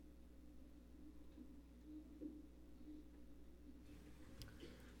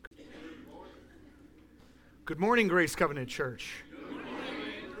Good morning, Grace Covenant Church.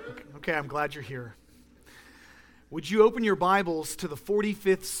 Okay, I'm glad you're here. Would you open your Bibles to the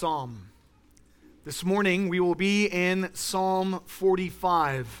 45th Psalm? This morning we will be in Psalm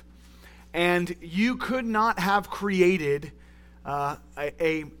 45. And you could not have created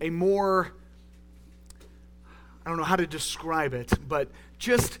a more, I don't know how to describe it, but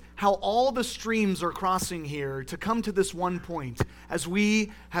just how all the streams are crossing here to come to this one point as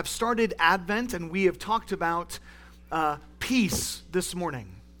we have started Advent and we have talked about peace this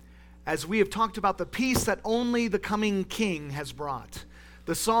morning. As we have talked about the peace that only the coming King has brought.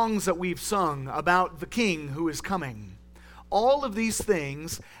 The songs that we've sung about the King who is coming. All of these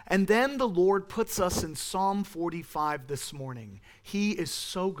things, and then the Lord puts us in Psalm 45 this morning. He is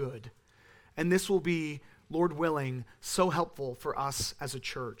so good, and this will be, Lord willing, so helpful for us as a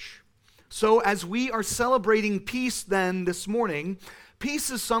church. So as we are celebrating peace then this morning,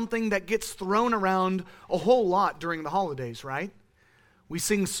 peace is something that gets thrown around a whole lot during the holidays, right? We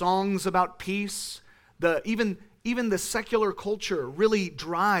sing songs about peace. Even the secular culture really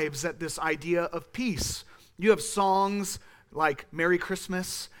drives at this idea of peace. You have songs like Merry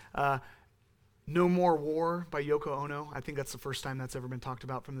Christmas, No More War by Yoko Ono. I think that's the first time that's ever been talked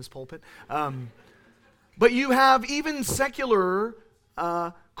about from this pulpit. But you have even secular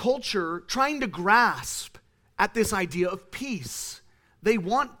culture trying to grasp at this idea of peace. They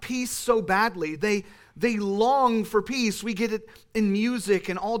want peace so badly. They long for peace. We get it in music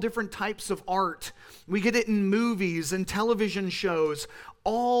and all different types of art. We get it in movies and television shows,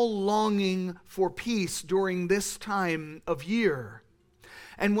 all longing for peace during this time of year.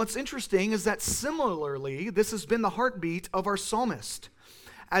 And what's interesting is that similarly, this has been the heartbeat of our psalmist.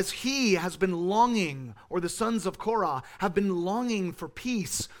 As he has been longing, or the sons of Korah have been longing for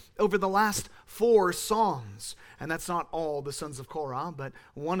peace over the last 4 psalms. And that's not all the sons of Korah, but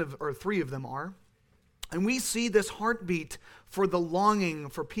 3 of them are. And we see this heartbeat for the longing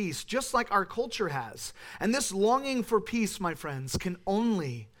for peace, just like our culture has. And this longing for peace, my friends, can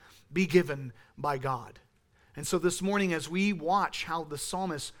only be given by God. And so this morning, as we watch how the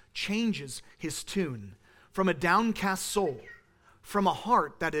psalmist changes his tune from a downcast soul, from a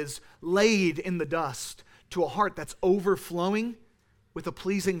heart that is laid in the dust, to a heart that's overflowing with a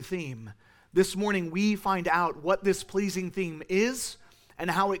pleasing theme, this morning we find out what this pleasing theme is,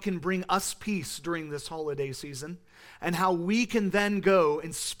 and how it can bring us peace during this holiday season, and how we can then go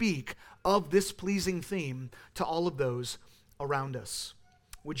and speak of this pleasing theme to all of those around us.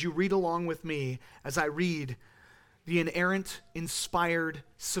 Would you read along with me as I read the inerrant, inspired,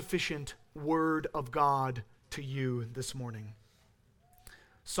 sufficient Word of God to you this morning?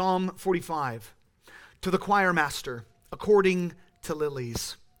 Psalm 45, to the choir master, according to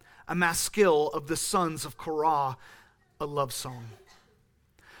lilies, a maskil of the sons of Korah, a love song.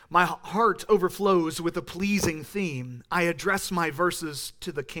 My heart overflows with a pleasing theme. I address my verses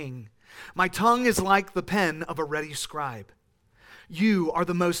to the King. My tongue is like the pen of a ready scribe. You are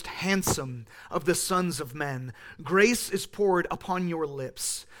the most handsome of the sons of men. Grace is poured upon your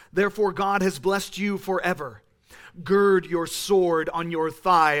lips. Therefore God has blessed you forever. Gird your sword on your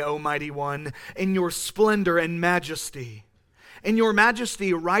thigh, O mighty one, in your splendor and majesty. In your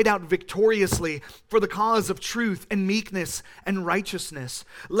majesty, ride out victoriously for the cause of truth and meekness and righteousness.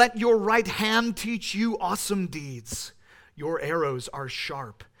 Let your right hand teach you awesome deeds. Your arrows are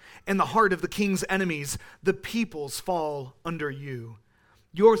sharp. In the heart of the king's enemies, the peoples fall under you.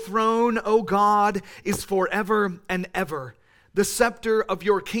 Your throne, O God, is forever and ever. The scepter of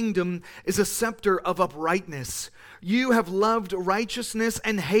your kingdom is a scepter of uprightness. You have loved righteousness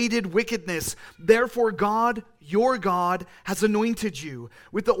and hated wickedness. Therefore God, your God, has anointed you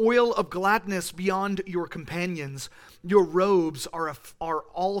with the oil of gladness beyond your companions. Your robes are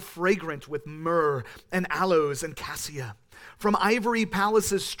all fragrant with myrrh and aloes and cassia. From ivory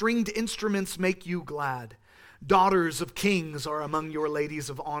palaces, stringed instruments make you glad. Daughters of kings are among your ladies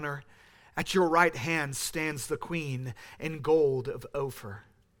of honor. At your right hand stands the queen in gold of Ophir.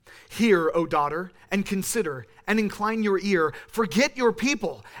 Hear, O daughter, and consider, and incline your ear. Forget your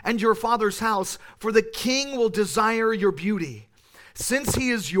people and your father's house, for the king will desire your beauty. Since he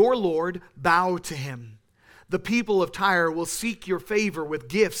is your Lord, bow to him. The people of Tyre will seek your favor with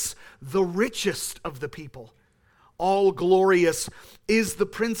gifts, the richest of the people. All glorious is the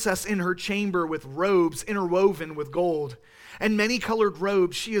princess in her chamber with robes interwoven with gold. And many-colored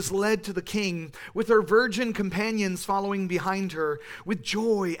robes she is led to the king, with her virgin companions following behind her. With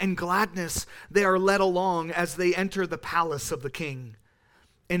joy and gladness they are led along as they enter the palace of the king.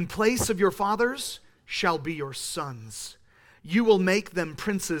 In place of your fathers shall be your sons. You will make them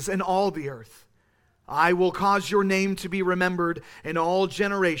princes in all the earth. I will cause your name to be remembered in all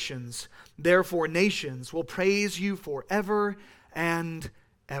generations. Therefore, nations will praise you forever and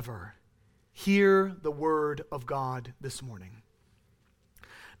ever. Hear the word of God this morning.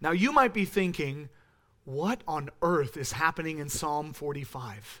 Now, you might be thinking, what on earth is happening in Psalm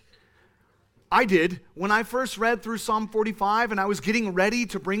 45? I did. When I first read through Psalm 45 and I was getting ready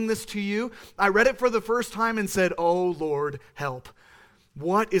to bring this to you, I read it for the first time and said, oh Lord, help.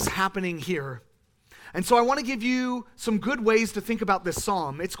 What is happening here? And so I want to give you some good ways to think about this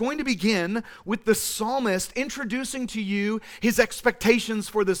psalm. It's going to begin with the psalmist introducing to you his expectations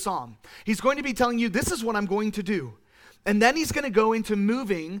for the psalm. He's going to be telling you, this is what I'm going to do. And then he's going to go into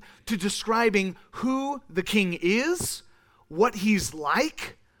moving to describing who the king is, what he's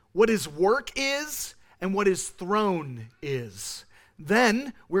like, what his work is, and what his throne is.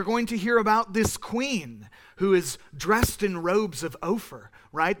 Then we're going to hear about this queen who is dressed in robes of Ophir,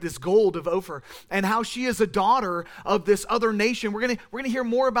 right? This gold of Ophir, and how she is a daughter of this other nation. We're going to hear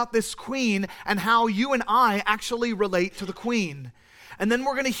more about this queen and how you and I actually relate to the queen. And then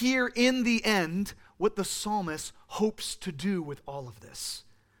we're going to hear in the end what the psalmist hopes to do with all of this.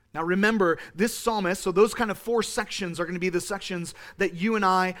 Now remember, this psalmist, so those kind of 4 sections are going to be the sections that you and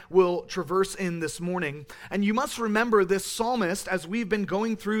I will traverse in this morning. And you must remember this psalmist, as we've been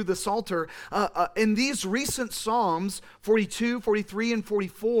going through the Psalter, in these recent psalms, 42, 43, and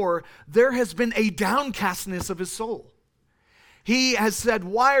 44, there has been a downcastness of his soul. He has said,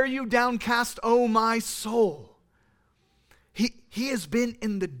 why are you downcast, O my soul? He has been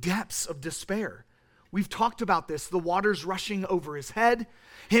in the depths of despair. We've talked about this, the waters rushing over his head,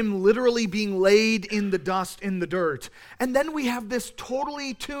 him literally being laid in the dust, in the dirt. And then we have this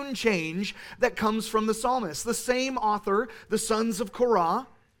totally tune change that comes from the psalmist. The same author, the sons of Korah.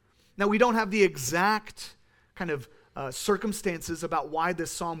 Now we don't have the exact kind of circumstances about why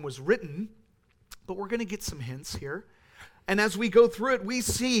this psalm was written, but we're going to get some hints here. And as we go through it, we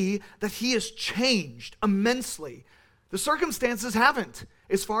see that he has changed immensely. The circumstances haven't,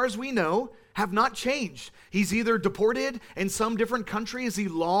 as far as we know, have not changed. He's either deported in some different country as he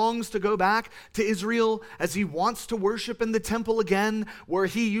longs to go back to Israel, as he wants to worship in the temple again, where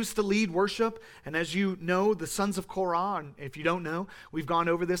he used to lead worship. And as you know, the sons of Korah, and if you don't know, we've gone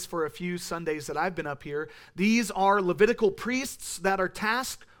over this for a few Sundays that I've been up here. These are Levitical priests that are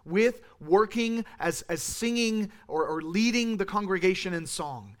tasked with working as singing or leading the congregation in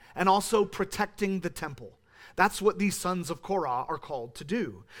song, and also protecting the temple. That's what these sons of Korah are called to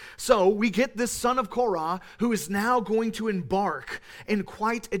do. So we get this son of Korah who is now going to embark in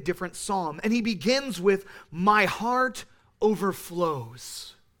quite a different psalm. And he begins with, my heart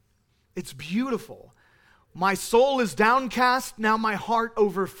overflows. It's beautiful. My soul is downcast, now my heart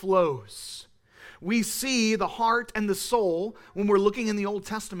overflows. We see the heart and the soul, when we're looking in the Old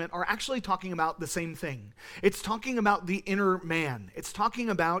Testament, are actually talking about the same thing. It's talking about the inner man. It's talking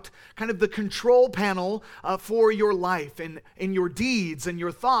about kind of the control panel for your life and in your deeds and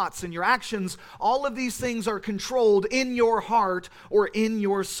your thoughts and your actions. All of these things are controlled in your heart or in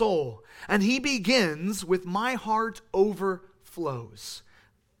your soul. And he begins with, my heart overflows.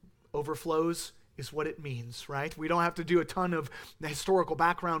 Overflows is what it means, right? We don't have to do a ton of historical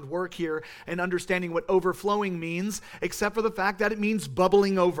background work here and understanding what overflowing means, except for the fact that it means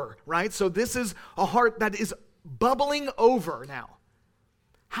bubbling over, right? So this is a heart that is bubbling over now.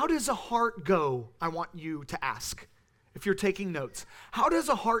 How does a heart go, I want you to ask, if you're taking notes. How does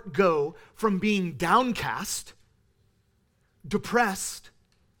a heart go from being downcast, depressed,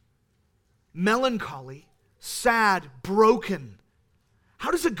 melancholy, sad, broken?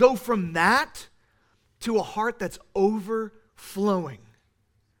 How does it go from that to a heart that's overflowing?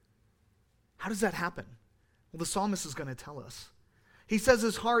 How does that happen? Well, the psalmist is going to tell us. He says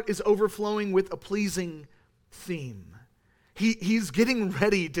his heart is overflowing with a pleasing theme. He's getting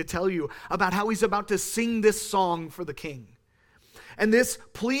ready to tell you about how he's about to sing this song for the king. And this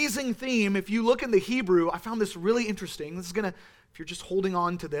pleasing theme, if you look in the Hebrew, I found this really interesting. This is going to, if you're just holding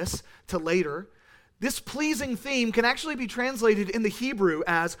on to this to later, this pleasing theme can actually be translated in the Hebrew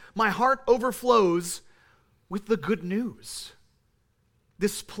as, my heart overflows with the good news.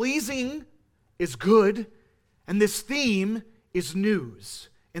 This pleasing is good, and this theme is news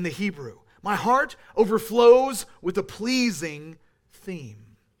in the Hebrew. My heart overflows with a pleasing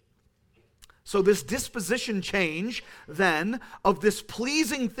theme. So this disposition change, then, of this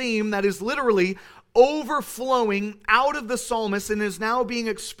pleasing theme that is literally overflowing out of the psalmist and is now being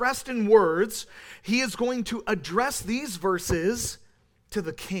expressed in words, he is going to address these verses to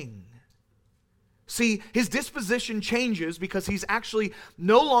the king. See, his disposition changes because he's actually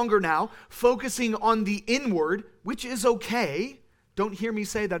no longer now focusing on the inward, which is okay. Don't hear me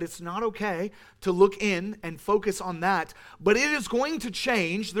say that it's not okay to look in and focus on that, but it is going to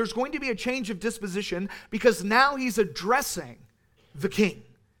change. There's going to be a change of disposition because now he's addressing the king.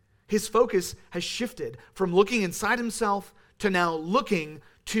 His focus has shifted from looking inside himself to now looking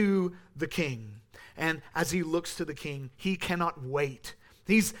to the king. And as he looks to the king, he cannot wait.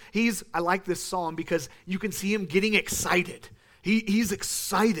 I like this psalm because you can see him getting excited. He's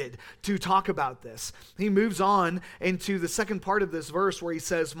excited to talk about this. He moves on into the second part of this verse where he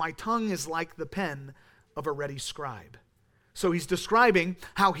says, "My tongue is like the pen of a ready scribe." So he's describing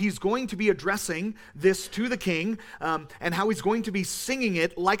how he's going to be addressing this to the king and how he's going to be singing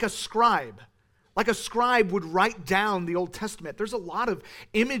it like a scribe. Like a scribe would write down the Old Testament. There's a lot of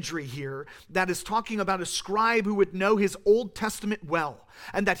imagery here that is talking about a scribe who would know his Old Testament well,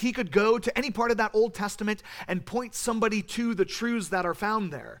 and that he could go to any part of that Old Testament and point somebody to the truths that are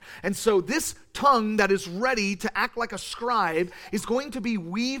found there. And so this tongue that is ready to act like a scribe is going to be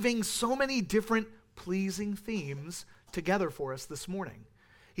weaving so many different pleasing themes together for us this morning.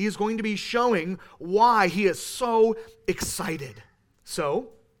 He is going to be showing why he is so excited. So,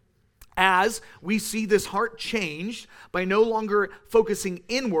 as we see this heart changed by no longer focusing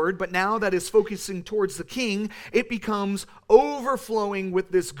inward, but now that is focusing towards the king, it becomes overflowing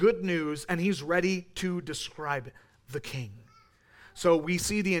with this good news, and he's ready to describe the king. So we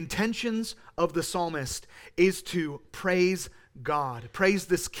see the intentions of the psalmist is to praise God, praise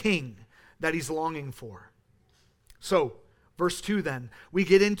this king that he's longing for. So, verse 2 then, we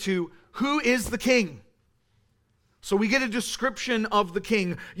get into who is the king? So we get a description of the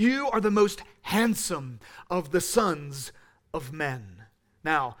king. You are the most handsome of the sons of men.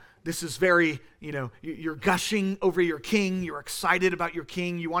 Now, this is very, you're gushing over your king. You're excited about your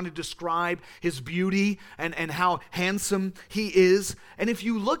king. You want to describe his beauty and how handsome he is. And if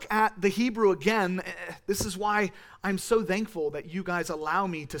you look at the Hebrew again, this is why I'm so thankful that you guys allow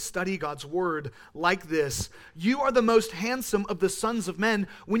me to study God's word like this. You are the most handsome of the sons of men.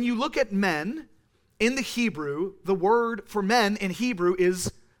 When you look at men, in the Hebrew, the word for men in Hebrew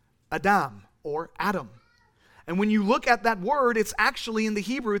is Adam or Adam. And when you look at that word, it's actually in the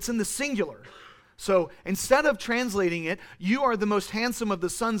Hebrew, it's in the singular. So instead of translating it, you are the most handsome of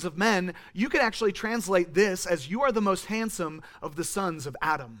the sons of men, you could actually translate this as you are the most handsome of the sons of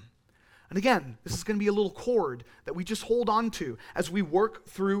Adam. And again, this is going to be a little chord that we just hold on to as we work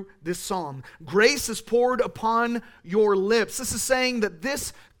through this psalm. Grace is poured upon your lips. This is saying that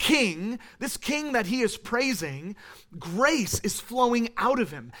this king that he is praising, grace is flowing out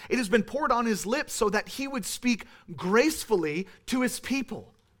of him. It has been poured on his lips so that he would speak gracefully to his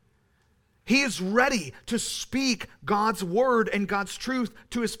people. He is ready to speak God's word and God's truth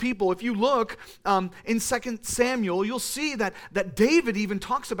to his people. If you look in 2 Samuel, you'll see that David even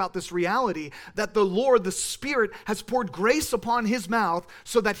talks about this reality, that the Lord, the Spirit, has poured grace upon his mouth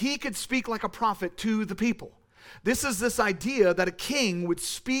so that he could speak like a prophet to the people. This is this idea that a king would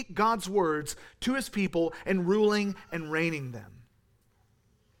speak God's words to his people and ruling and reigning them.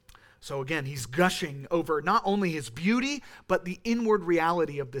 So again, he's gushing over not only his beauty, but the inward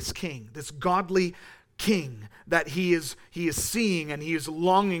reality of this king, this godly king that he is seeing and he is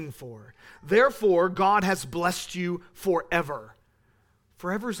longing for. Therefore, God has blessed you forever.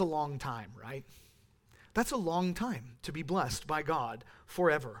 Forever is a long time, right? That's a long time to be blessed by God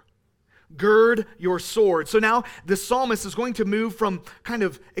forever. Gird your sword. So now the psalmist is going to move from kind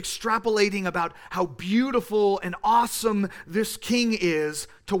of extrapolating about how beautiful and awesome this king is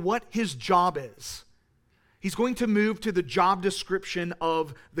to what his job is. He's going to move to the job description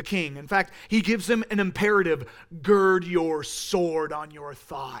of the king. In fact, he gives him an imperative: gird your sword on your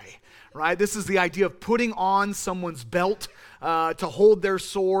thigh. Right? This is the idea of putting on someone's belt to hold their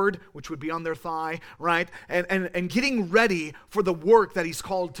sword, which would be on their thigh, right? And getting ready for the work that he's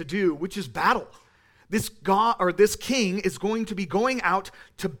called to do, which is battle. This king is going to be going out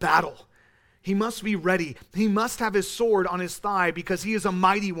to battle. He must be ready. He must have his sword on his thigh because he is a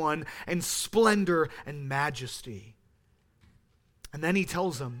mighty one in splendor and majesty. And then he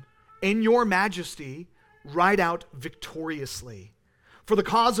tells them, in your majesty, ride out victoriously for the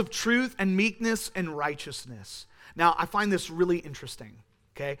cause of truth and meekness and righteousness. Now, I find this really interesting,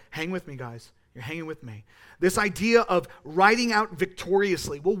 okay? Hang with me, guys. You're hanging with me. This idea of riding out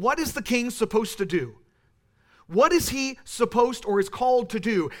victoriously. Well, what is the king supposed to do? What is he supposed or is called to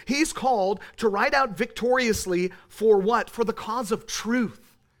do? He's called to ride out victoriously for what? For the cause of truth.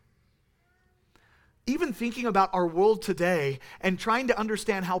 Even thinking about our world today and trying to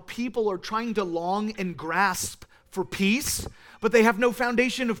understand how people are trying to long and grasp for peace, but they have no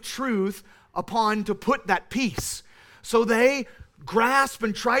foundation of truth upon to put that peace. So they grasp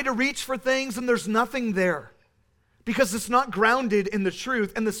and try to reach for things and there's nothing there. because it's not grounded in the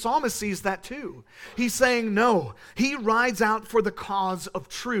truth, and the psalmist sees that too. He's saying no, he rides out for the cause of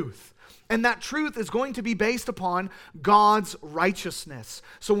truth. And that truth is going to be based upon God's righteousness.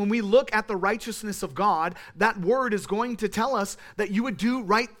 So when we look at the righteousness of God, that word is going to tell us that you would do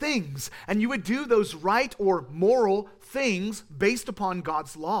right things, and you would do those right or moral things based upon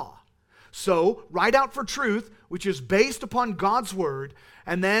God's law. So ride out for truth, which is based upon God's word,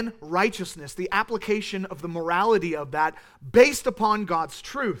 and then righteousness, the application of the morality of that based upon God's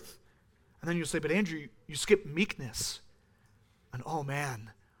truth. And then you'll say, but Andrew, you skip meekness. And oh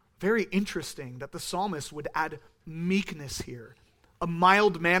man, very interesting that the psalmist would add meekness here, a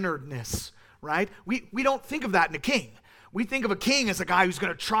mild-manneredness, right? We don't think of that in a king. We think of a king as a guy who's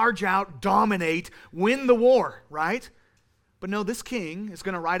going to charge out, dominate, win the war, right? But no, this king is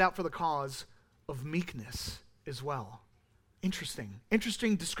going to ride out for the cause of meekness as well.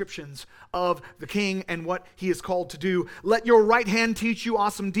 Interesting descriptions of the king and what he is called to do. Let your right hand teach you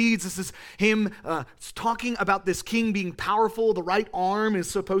awesome deeds. This is him talking about this king being powerful. The right arm is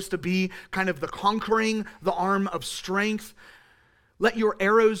supposed to be kind of the conquering, the arm of strength. Let your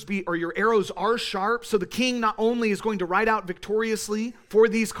arrows be, or your arrows are sharp. So the king not only is going to ride out victoriously for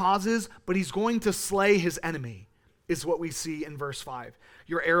these causes, but he's going to slay his enemy, is what we see in verse 5.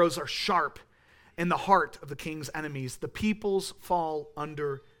 Your arrows are sharp in the heart of the king's enemies. The peoples fall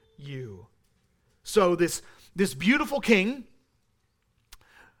under you. So this beautiful king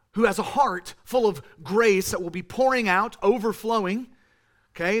who has a heart full of grace that will be pouring out, overflowing,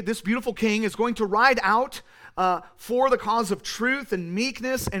 okay, this beautiful king is going to ride out for the cause of truth and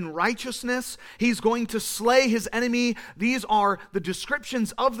meekness and righteousness. He's going to slay his enemy. These are the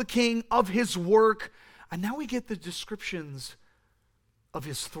descriptions of the king, of his work. And now we get the descriptions of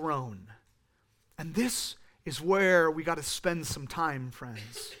his throne. And this is where we got to spend some time,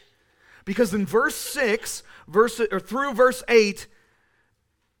 friends. Because in verse 6, through verse 8,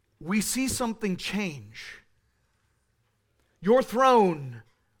 we see something change. Your throne,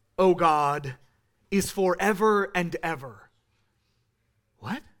 O God, is forever and ever.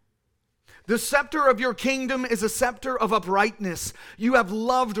 What? The scepter of your kingdom is a scepter of uprightness. You have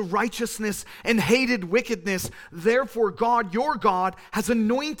loved righteousness and hated wickedness. Therefore, God, your God, has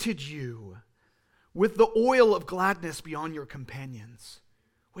anointed you with the oil of gladness beyond your companions.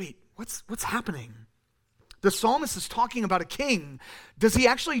 Wait, what's happening? The psalmist is talking about a king. Does he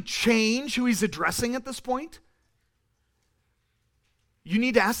actually change who he's addressing at this point? You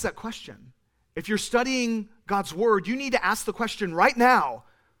need to ask that question. If you're studying God's word, you need to ask the question right now,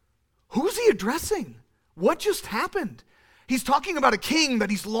 who's he addressing? What just happened? He's talking about a king that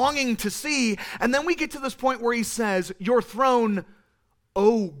he's longing to see, and then we get to this point where he says, your throne,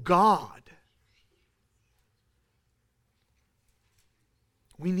 O God.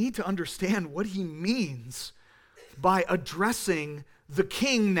 We need to understand what he means by addressing the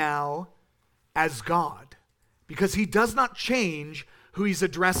king now as God, because he does not change who he's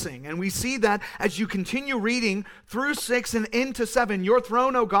addressing. And we see that as you continue reading through 6 and into 7, your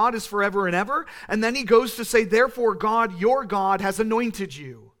throne, O God, is forever and ever. And then he goes to say, therefore, God, your God, has anointed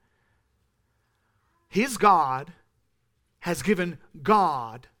you. His God has given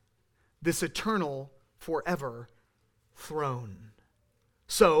God this eternal, forever throne.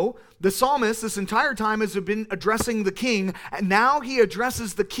 So, the psalmist this entire time has been addressing the king, and now he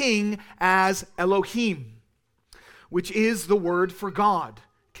addresses the king as Elohim, which is the word for God,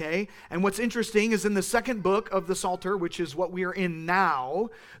 okay? And what's interesting is in the second book of the Psalter, which is what we are in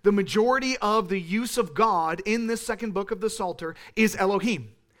now, the majority of the use of God in this second book of the Psalter is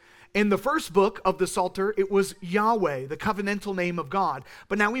Elohim. In the first book of the Psalter, it was Yahweh, the covenantal name of God.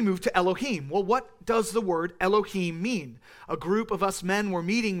 But now we move to Elohim. Well, what does the word Elohim mean? A group of us men were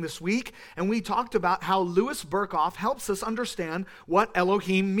meeting this week, and we talked about how Louis Berkhoff helps us understand what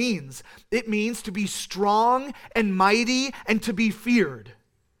Elohim means. It means to be strong and mighty and to be feared.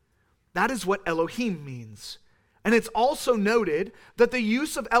 That is what Elohim means. And it's also noted that the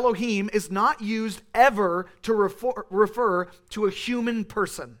use of Elohim is not used ever to refer to a human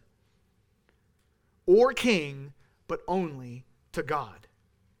person or king, but only to God.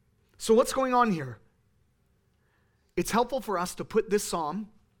 So what's going on here? It's helpful for us to put this psalm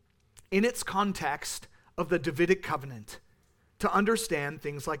in its context of the Davidic covenant to understand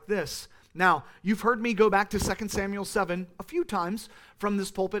things like this. Now, you've heard me go back to 2 Samuel 7 a few times from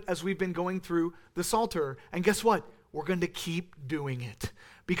this pulpit as we've been going through the Psalter. And guess what? We're going to keep doing it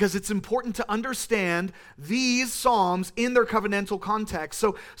because it's important to understand these psalms in their covenantal context.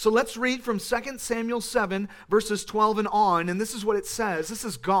 So let's read from 2 Samuel 7, verses 12 and on. And this is what it says. This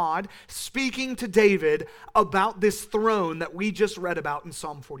is God speaking to David about this throne that we just read about in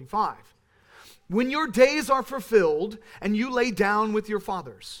Psalm 45. When your days are fulfilled and you lay down with your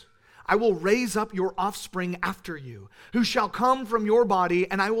fathers, I will raise up your offspring after you, who shall come from your body,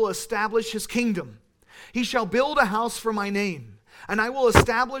 and I will establish his kingdom. He shall build a house for my name, and I will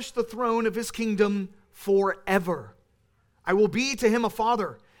establish the throne of his kingdom forever. I will be to him a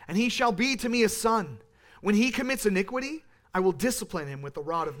father, and he shall be to me a son. When he commits iniquity, I will discipline him with the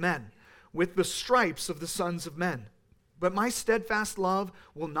rod of men, with the stripes of the sons of men. But my steadfast love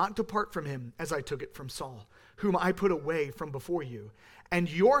will not depart from him, as I took it from Saul, whom I put away from before you. And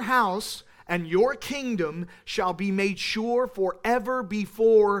your house and your kingdom shall be made sure forever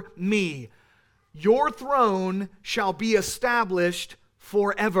before me. Your throne shall be established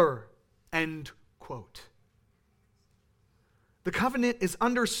forever. End quote. The covenant is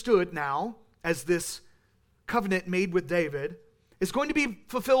understood now as this covenant made with David is going to be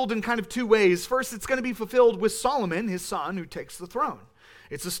fulfilled in kind of two ways. First, it's going to be fulfilled with Solomon, his son, who takes the throne.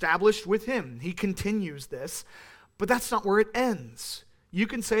 It's established with him. He continues this, but that's not where it ends. You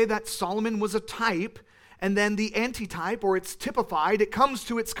can say that Solomon was a type, and then the antitype, or it's typified, it comes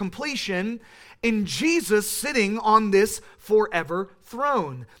to its completion in Jesus sitting on this forever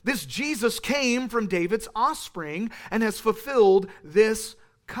throne. This Jesus came from David's offspring and has fulfilled this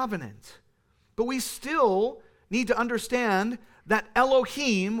covenant. But we still need to understand that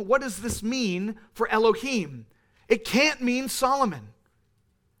Elohim, what does this mean for Elohim? It can't mean Solomon.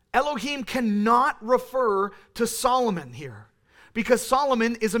 Elohim cannot refer to Solomon here because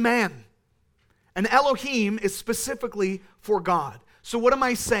Solomon is a man. And Elohim is specifically for God. So what am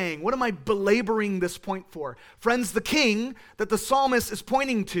I saying? What am I belaboring this point for? Friends, the king that the psalmist is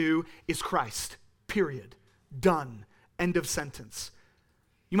pointing to is Christ. Period. Done. End of sentence.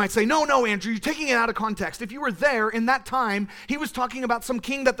 You might say, no, Andrew, you're taking it out of context. If you were there in that time, he was talking about some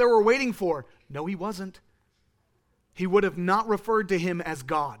king that they were waiting for. No, he wasn't. He would have not referred to him as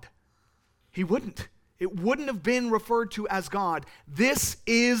God. He wouldn't. It wouldn't have been referred to as God. This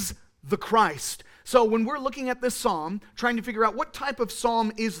is the Christ. So when we're looking at this psalm, trying to figure out what type of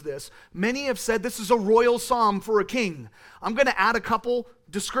psalm is this, many have said this is a royal psalm for a king. I'm going to add a couple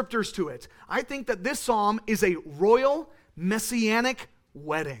descriptors to it. I think that this psalm is a royal messianic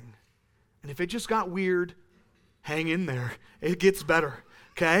wedding. And if it just got weird, hang in there. It gets better.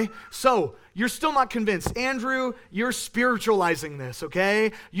 Okay? So, you're still not convinced. Andrew, you're spiritualizing this,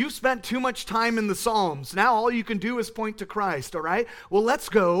 okay? You've spent too much time in the Psalms. Now all you can do is point to Christ, all right? Well, let's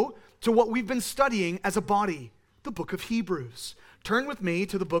go to what we've been studying as a body, the book of Hebrews. Turn with me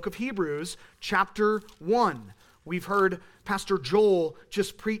to the book of Hebrews, chapter 1. We've heard Pastor Joel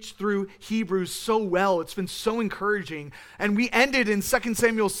just preach through Hebrews so well. It's been so encouraging. And we ended in 2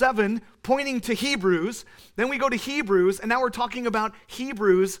 Samuel 7, pointing to Hebrews. Then we go to Hebrews, and now we're talking about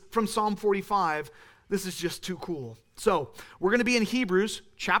Hebrews from Psalm 45. This is just too cool. So, we're going to be in Hebrews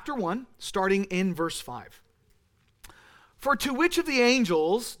chapter 1, starting in verse 5. For to which of the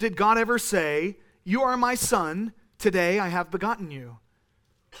angels did God ever say, "You are my son, today I have begotten you"?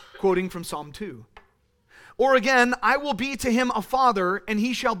 Quoting from Psalm 2. Or again, I will be to him a father, and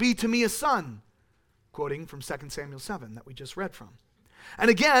he shall be to me a son. Quoting from 2 Samuel 7 that we just read from.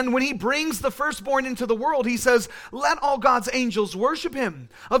 And again, when he brings the firstborn into the world, he says, let all God's angels worship him.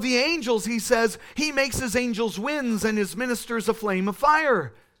 Of the angels, he says, he makes his angels winds and his ministers a flame of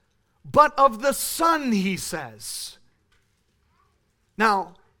fire. But of the Son, he says.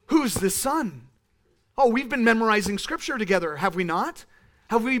 Now, who's this Son? Oh, we've been memorizing scripture together, have we not?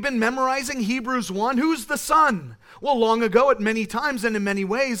 Have we been memorizing Hebrews 1? Who's the Son? Well, long ago, at many times and in many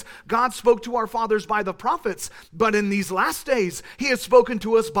ways, God spoke to our fathers by the prophets. But in these last days, he has spoken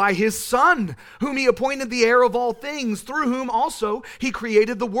to us by his Son, whom he appointed the heir of all things, through whom also he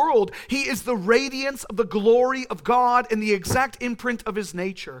created the world. He is the radiance of the glory of God and the exact imprint of his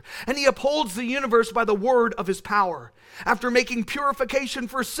nature. And he upholds the universe by the word of his power. After making purification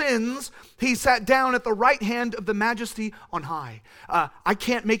for sins, he sat down at the right hand of the majesty on high. I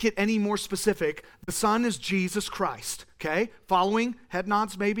can't make it any more specific. The Son is Jesus Christ. Okay? Following? Head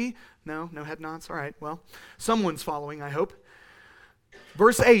nods maybe? No head nods. All right, well, someone's following, I hope.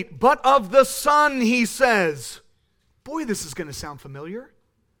 Verse 8, but of the Son, he says, boy, this is going to sound familiar.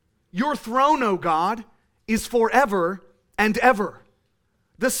 Your throne, O God, is forever and ever.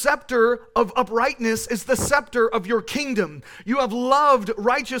 The scepter of uprightness is the scepter of your kingdom. You have loved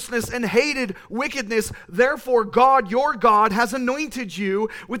righteousness and hated wickedness. Therefore, God, your God, has anointed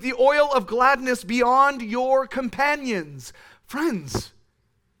you with the oil of gladness beyond your companions. Friends,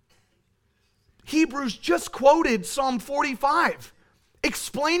 Hebrews just quoted Psalm 45,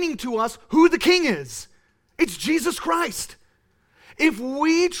 explaining to us who the king is. It's Jesus Christ. If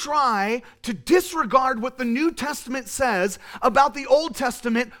we try to disregard what the New Testament says about the Old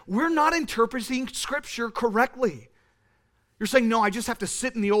Testament, we're not interpreting Scripture correctly. You're saying, no, I just have to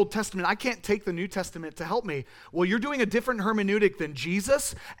sit in the Old Testament. I can't take the New Testament to help me. Well, you're doing a different hermeneutic than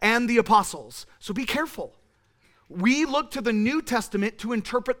Jesus and the apostles. So be careful. We look to the New Testament to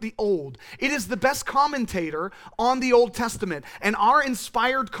interpret the Old. It is the best commentator on the Old Testament. And our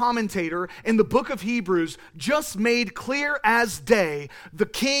inspired commentator in the book of Hebrews just made clear as day, the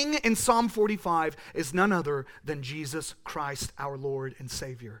King in Psalm 45 is none other than Jesus Christ, our Lord and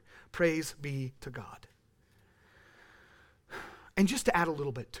Savior. Praise be to God. And just to add a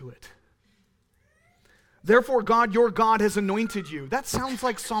little bit to it. Therefore, God, your God has anointed you. That sounds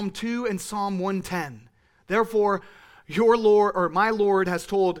like Psalm 2 and Psalm 110. Therefore, your Lord, or my Lord has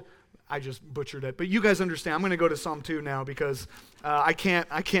told, I just butchered it, but you guys understand. I'm going to go to Psalm 2 now because I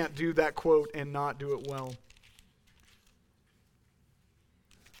can't do that quote and not do it well.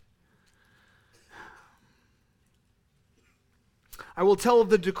 I will tell of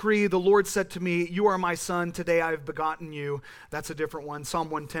the decree, the Lord said to me, you are my son, today I have begotten you. That's a different one. Psalm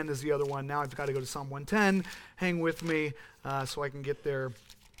 110 is the other one. Now I've got to go to Psalm 110. Hang with me so I can get there.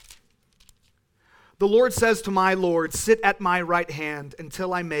 The Lord says to my Lord, sit at my right hand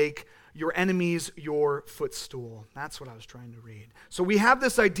until I make your enemies your footstool. That's what I was trying to read. So we have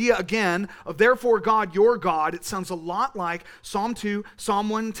this idea again of therefore God, your God. It sounds a lot like Psalm 2, Psalm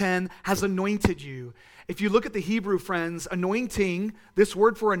 110 has anointed you. If you look at the Hebrew, friends, anointing, this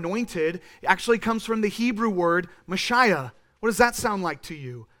word for anointed, actually comes from the Hebrew word Messiah. What does that sound like to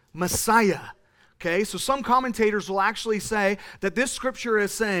you? Messiah. Okay, so some commentators will actually say that this scripture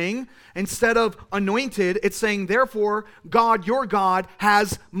is saying, instead of anointed, it's saying, therefore, God, your God,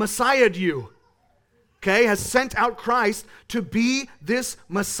 has Messiahed you. Okay, has sent out Christ to be this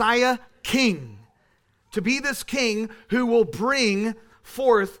Messiah king. To be this king who will bring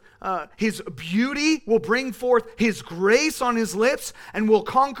forth his beauty, will bring forth his grace on his lips, and will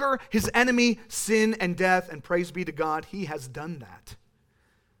conquer his enemy, sin and death. And praise be to God, he has done that.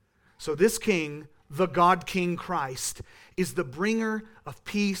 So this king, the God King Christ, is the bringer of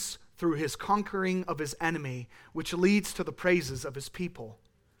peace through his conquering of his enemy, which leads to the praises of his people.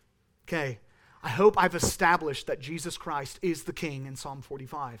 Okay, I hope I've established that Jesus Christ is the king in Psalm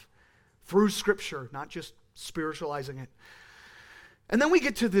 45 through Scripture, not just spiritualizing it. And then we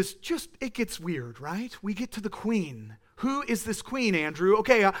get to this, it gets weird, right? We get to the queen. Who is this queen, Andrew?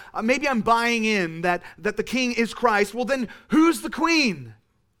 Okay, maybe I'm buying in that the king is Christ. Well, then who's the queen?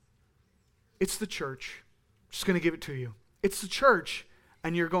 It's the church. Just going to give it to you. It's the church.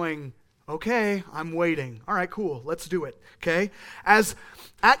 And you're going, okay, I'm waiting. All right, cool. Let's do it. Okay? As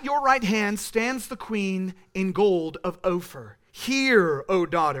at your right hand stands the queen in gold of Ophir. Hear, O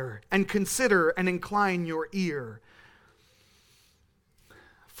daughter, and consider and incline your ear.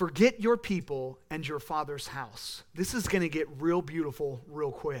 Forget your people and your father's house. This is going to get real beautiful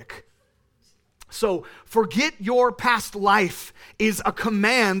real quick. So, forget your past life is a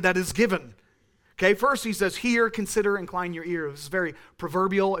command that is given. Okay, first he says, hear, consider, incline your ear. This is very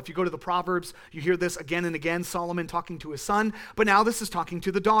proverbial. If you go to the Proverbs, you hear this again and again, Solomon talking to his son. But now this is talking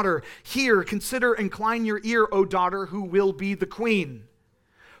to the daughter. Hear, consider, incline your ear, O daughter, who will be the queen.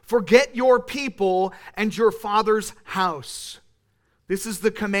 Forget your people and your father's house. This is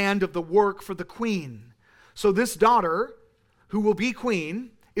the command of the work for the queen. So this daughter, who will be queen,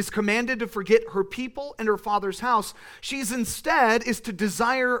 is commanded to forget her people and her father's house. She's instead is to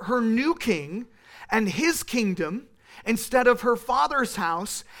desire her new king and his kingdom instead of her father's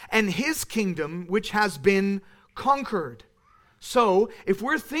house and his kingdom, which has been conquered. So, if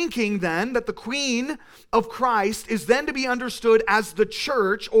we're thinking then that the queen of Christ is then to be understood as the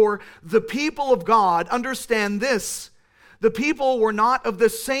church or the people of God, understand this. The people were not of the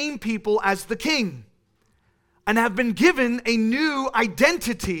same people as the king and have been given a new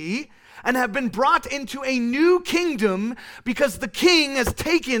identity and have been brought into a new kingdom because the king has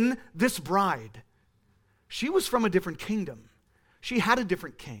taken this bride. She was from a different kingdom. She had a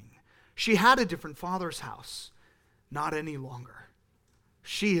different king. She had a different father's house. Not any longer.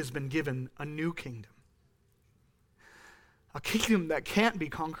 She has been given a new kingdom. A kingdom that can't be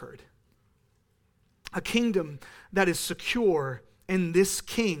conquered. A kingdom that is secure in this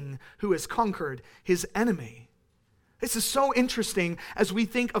king who has conquered his enemy. This is so interesting as we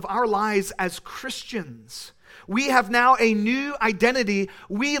think of our lives as Christians. We have now a new identity.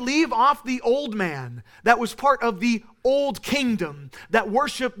 We leave off the old man that was part of the old kingdom that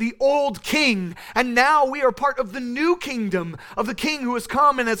worshiped the old king. And now we are part of the new kingdom of the king who has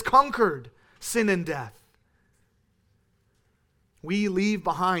come and has conquered sin and death. We leave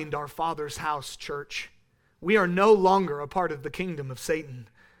behind our father's house, church. We are no longer a part of the kingdom of Satan.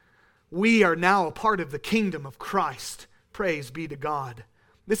 We are now a part of the kingdom of Christ. Praise be to God.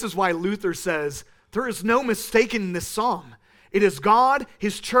 This is why Luther says, there is no mistaking this psalm. It is God,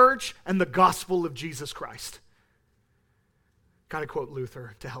 His church, and the gospel of Jesus Christ. Got to quote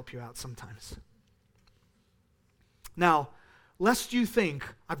Luther to help you out sometimes. Now, lest you think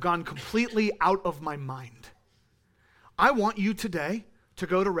I've gone completely out of my mind, I want you today to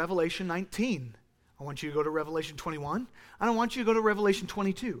go to Revelation 19. I want you to go to Revelation 21, and I want you to go to Revelation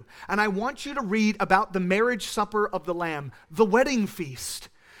 22. And I want you to read about the marriage supper of the Lamb, the wedding feast,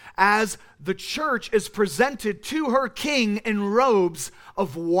 as the church is presented to her king in robes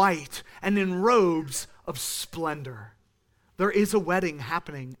of white and in robes of splendor. There is a wedding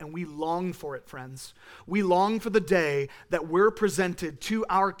happening, and we long for it, friends. We long for the day that we're presented to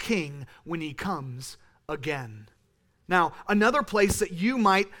our king when he comes again. Now, another place that you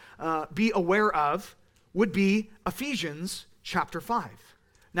might be aware of would be Ephesians chapter 5.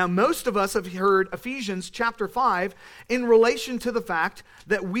 Now, most of us have heard Ephesians chapter 5 in relation to the fact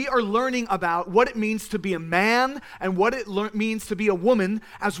that we are learning about what it means to be a man and what it means to be a woman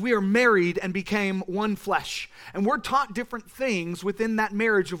as we are married and became one flesh. And we're taught different things within that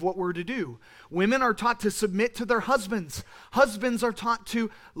marriage of what we're to do. Women are taught to submit to their husbands. Husbands are taught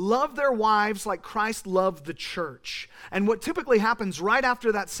to love their wives like Christ loved the church. And what typically happens right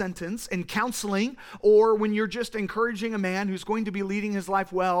after that sentence in counseling, or when you're just encouraging a man who's going to be leading his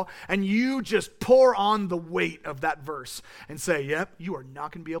life well, and you just pour on the weight of that verse and say, yep, you are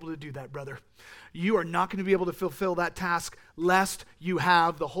not going to be able to do that, brother. You are not going to be able to fulfill that task lest you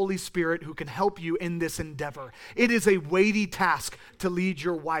have the Holy Spirit who can help you in this endeavor. It is a weighty task to lead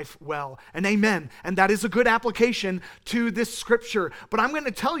your wife well. And amen. And that is a good application to this scripture. But I'm going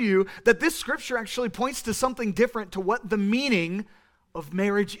to tell you that this scripture actually points to something different to what the meaning of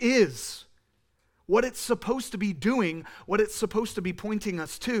marriage is. What it's supposed to be doing, what it's supposed to be pointing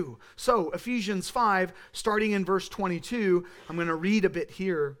us to. So, Ephesians 5, starting in verse 22, I'm going to read a bit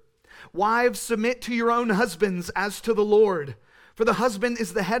here. Wives, submit to your own husbands as to the Lord. For the husband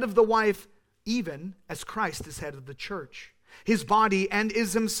is the head of the wife, even as Christ is head of the church, his body, and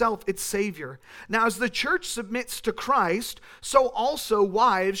is himself its Savior. Now, as the church submits to Christ, so also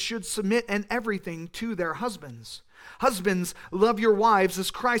wives should submit in everything to their husbands. Husbands, love your wives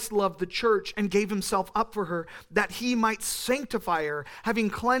as Christ loved the church and gave himself up for her, that he might sanctify her, having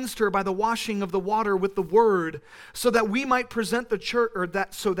cleansed her by the washing of the water with the word, so that we might present the church,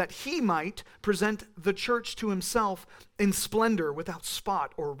 so that he might present the church to himself in splendor, without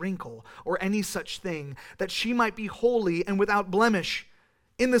spot or wrinkle or any such thing, that she might be holy and without blemish.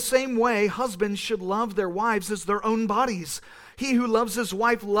 In the same way, husbands should love their wives as their own bodies. He who loves his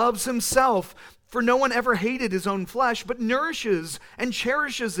wife loves himself. For no one ever hated his own flesh, but nourishes and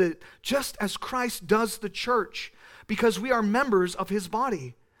cherishes it, just as Christ does the church, because we are members of his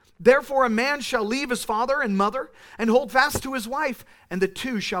body. Therefore a man shall leave his father and mother, and hold fast to his wife, and the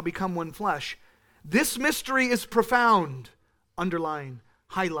two shall become one flesh. This mystery is profound. Underline,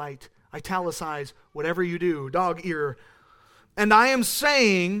 highlight, italicize, whatever you do, dog ear. And I am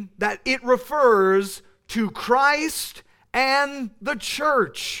saying that it refers to Christ and the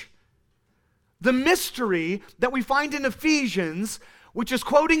church. The mystery that we find in Ephesians, which is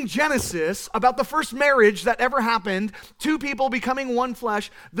quoting Genesis about the first marriage that ever happened, two people becoming one flesh,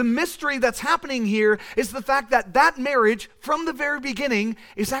 the mystery that's happening here is the fact that that marriage, from the very beginning,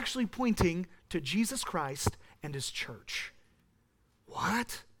 is actually pointing to Jesus Christ and his church.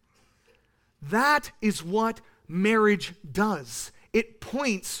 What? That is what marriage does. It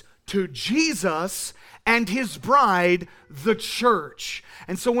points to Jesus and his bride, the church.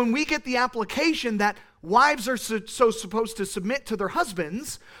 And so when we get the application that wives are so supposed to submit to their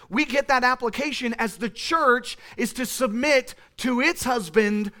husbands, we get that application as the church is to submit to its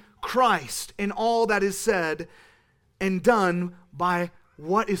husband, Christ, in all that is said and done by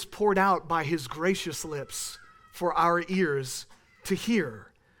what is poured out by his gracious lips for our ears to hear.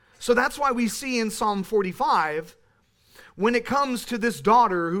 So that's why we see in Psalm 45, when it comes to this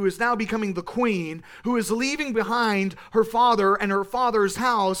daughter who is now becoming the queen, who is leaving behind her father and her father's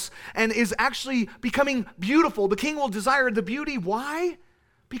house and is actually becoming beautiful, the king will desire the beauty. Why?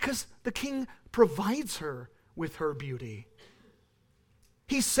 Because the king provides her with her beauty.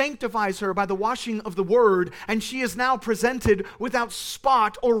 He sanctifies her by the washing of the word, and she is now presented without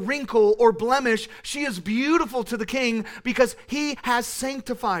spot or wrinkle or blemish. She is beautiful to the king because he has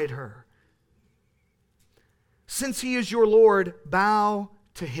sanctified her. Since he is your Lord, bow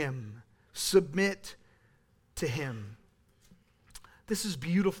to him. Submit to him. This is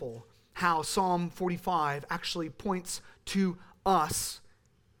beautiful how Psalm 45 actually points to us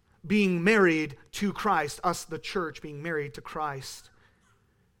being married to Christ, us, the church, being married to Christ.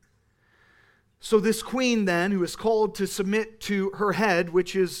 So this queen then, who is called to submit to her head,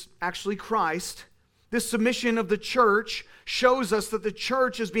 which is actually Christ, this submission of the church shows us that the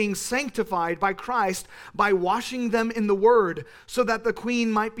church is being sanctified by Christ by washing them in the word, so that the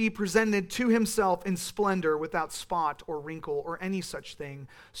queen might be presented to himself in splendor, without spot or wrinkle or any such thing,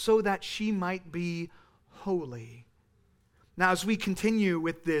 so that she might be holy. Now, as we continue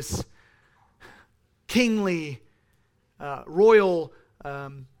with this kingly, royal,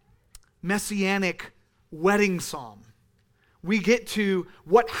 messianic wedding psalm, we get to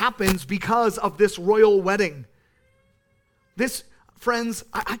what happens because of this royal wedding. This, friends,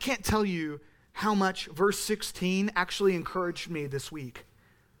 I can't tell you how much verse 16 actually encouraged me this week.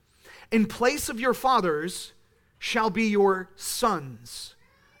 In place of your fathers shall be your sons.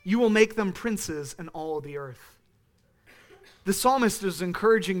 You will make them princes in all the earth. The psalmist is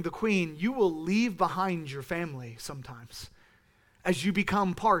encouraging the queen, you will leave behind your family sometimes as you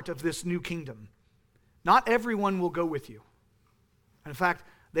become part of this new kingdom. Not everyone will go with you. In fact,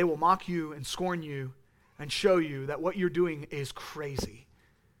 they will mock you and scorn you and show you that what you're doing is crazy.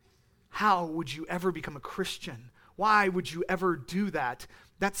 How would you ever become a Christian? Why would you ever do that?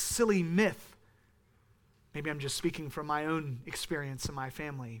 That's silly myth. Maybe I'm just speaking from my own experience in my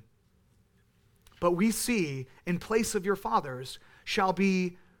family. But we see, in place of your fathers shall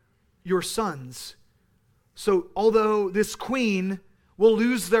be your sons. So although this queen will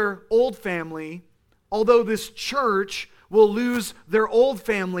lose their old family, although this church will lose their old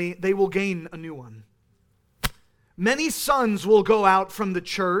family, they will gain a new one. Many sons will go out from the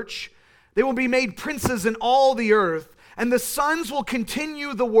church. They will be made princes in all the earth, and the sons will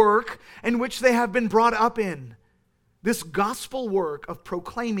continue the work in which they have been brought up in. This gospel work of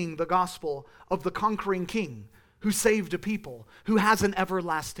proclaiming the gospel of the conquering king who saved a people, who has an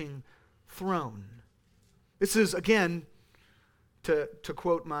everlasting throne. This is, again, to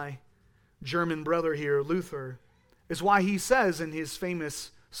quote my German brother here, Luther, is why he says in his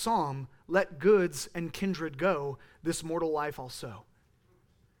famous psalm, let goods and kindred go, this mortal life also.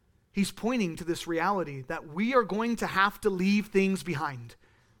 He's pointing to this reality that we are going to have to leave things behind.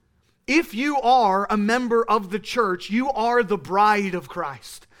 If you are a member of the church, you are the bride of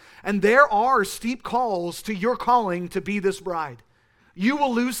Christ. And there are steep calls to your calling to be this bride. You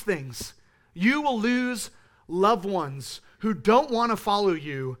will lose things. You will lose loved ones who don't want to follow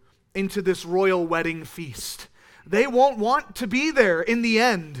you into this royal wedding feast. They won't want to be there in the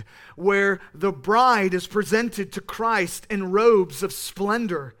end, where the bride is presented to Christ in robes of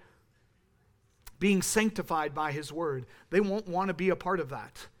splendor, being sanctified by his word. They won't want to be a part of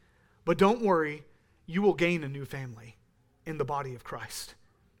that. But don't worry, you will gain a new family in the body of Christ,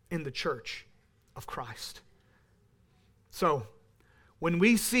 in the church of Christ. So, when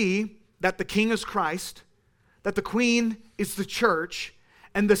we see that the king is Christ, that the queen is the church,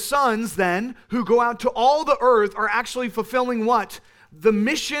 and the sons then, who go out to all the earth, are actually fulfilling what? The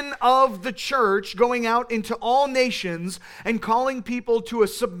mission of the church, going out into all nations and calling people to a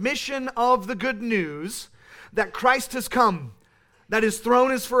submission of the good news that Christ has come, that his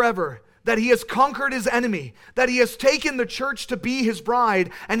throne is forever, that he has conquered his enemy, that he has taken the church to be his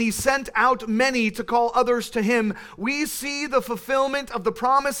bride, and he sent out many to call others to him. We see the fulfillment of the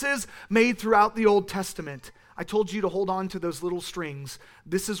promises made throughout the Old Testament. I told you to hold on to those little strings.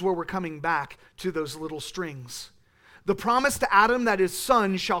 This is where we're coming back to those little strings. The promise to Adam that his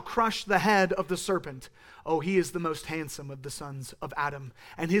son shall crush the head of the serpent. Oh, he is the most handsome of the sons of Adam.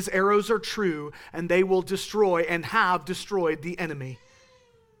 And his arrows are true, and they will destroy and have destroyed the enemy.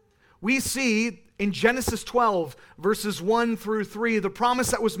 We see in Genesis 12, verses 1 through 3, the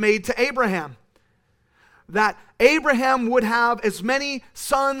promise that was made to Abraham. That Abraham would have as many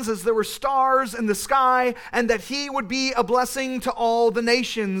sons as there were stars in the sky, and that he would be a blessing to all the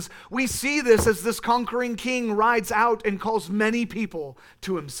nations. We see this as this conquering king rides out and calls many people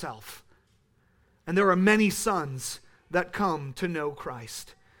to himself. And there are many sons that come to know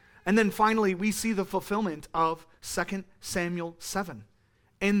Christ. And then finally, we see the fulfillment of 2 Samuel 7.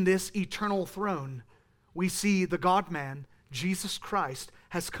 In this eternal throne, we see the God-man, Jesus Christ,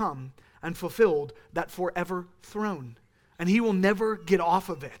 has come and fulfilled that forever throne. And he will never get off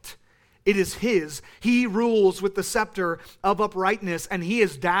of it. It is his. He rules with the scepter of uprightness, and he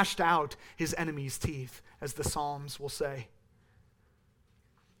has dashed out his enemies' teeth, as the Psalms will say.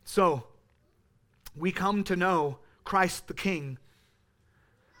 So, we come to know Christ the King.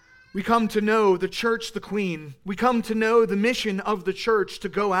 We come to know the church, the queen. We come to know the mission of the church to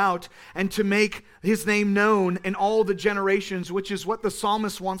go out and to make his name known in all the generations, which is what the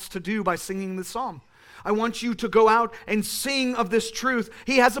psalmist wants to do by singing the psalm. I want you to go out and sing of this truth.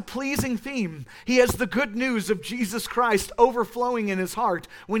 He has a pleasing theme. He has the good news of Jesus Christ overflowing in his heart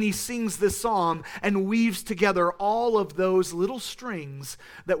when he sings this psalm and weaves together all of those little strings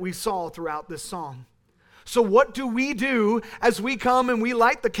that we saw throughout this song. So what do we do as we come and we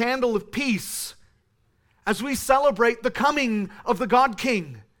light the candle of peace, as we celebrate the coming of the God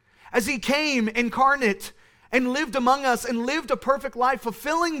King, as he came incarnate and lived among us and lived a perfect life,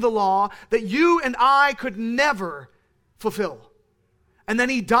 fulfilling the law that you and I could never fulfill. And then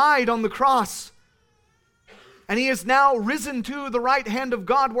he died on the cross. And he is now risen to the right hand of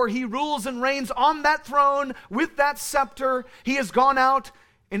God, where he rules and reigns on that throne with that scepter. He has gone out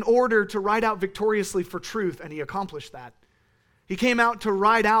in order to ride out victoriously for truth, and he accomplished that. He came out to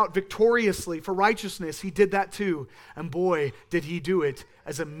ride out victoriously for righteousness. He did that too. And boy, did he do it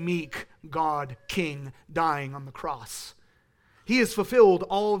as a meek God King dying on the cross. He has fulfilled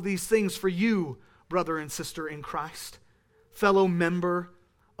all of these things for you, brother and sister in Christ, fellow member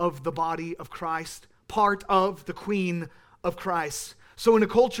of the body of Christ, part of the Queen of Christ. So in a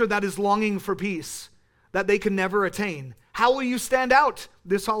culture that is longing for peace, that they can never attain, how will you stand out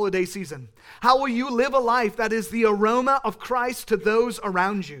this holiday season? How will you live a life that is the aroma of Christ to those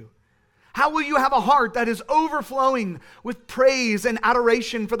around you? How will you have a heart that is overflowing with praise and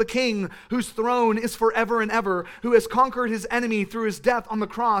adoration for the King whose throne is forever and ever, who has conquered his enemy through his death on the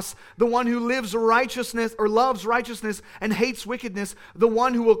cross, the one who lives righteousness or loves righteousness and hates wickedness, the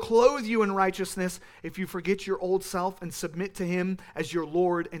one who will clothe you in righteousness if you forget your old self and submit to him as your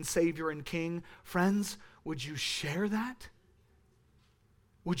Lord and Savior and King? Friends, would you share that?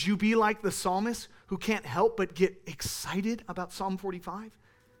 Would you be like the psalmist who can't help but get excited about Psalm 45?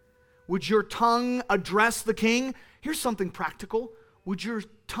 Would your tongue address the King? Here's something practical. Would your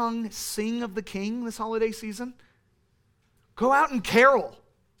tongue sing of the King this holiday season? Go out and carol.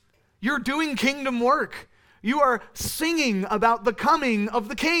 You're doing kingdom work. You are singing about the coming of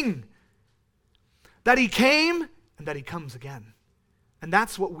the King. That he came and that he comes again. And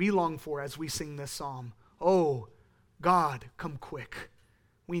that's what we long for as we sing this psalm. Oh, God, come quick.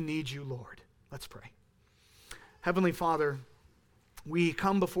 We need you, Lord. Let's pray. Heavenly Father, we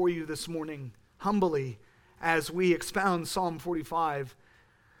come before you this morning humbly as we expound Psalm 45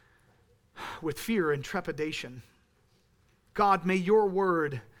 with fear and trepidation. God, may your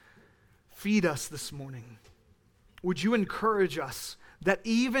word feed us this morning. Would you encourage us that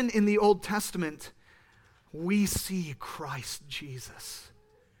even in the Old Testament, we see Christ Jesus.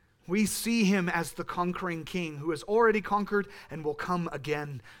 We see him as the conquering King who has already conquered and will come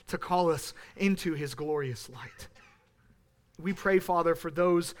again to call us into his glorious light. We pray, Father, for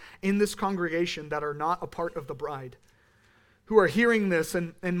those in this congregation that are not a part of the bride, who are hearing this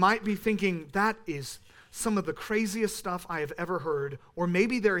and might be thinking, that is some of the craziest stuff I have ever heard. Or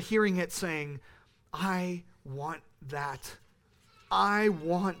maybe they're hearing it saying, I want that. I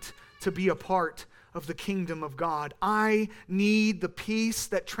want to be a part of the kingdom of God. I need the peace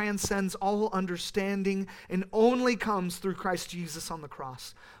that transcends all understanding and only comes through Christ Jesus on the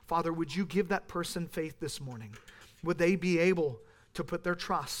cross. Father, would you give that person faith this morning? Would they be able to put their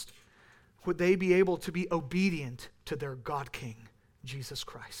trust? Would they be able to be obedient to their God King, Jesus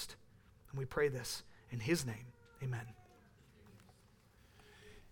Christ? And we pray this in his name. Amen.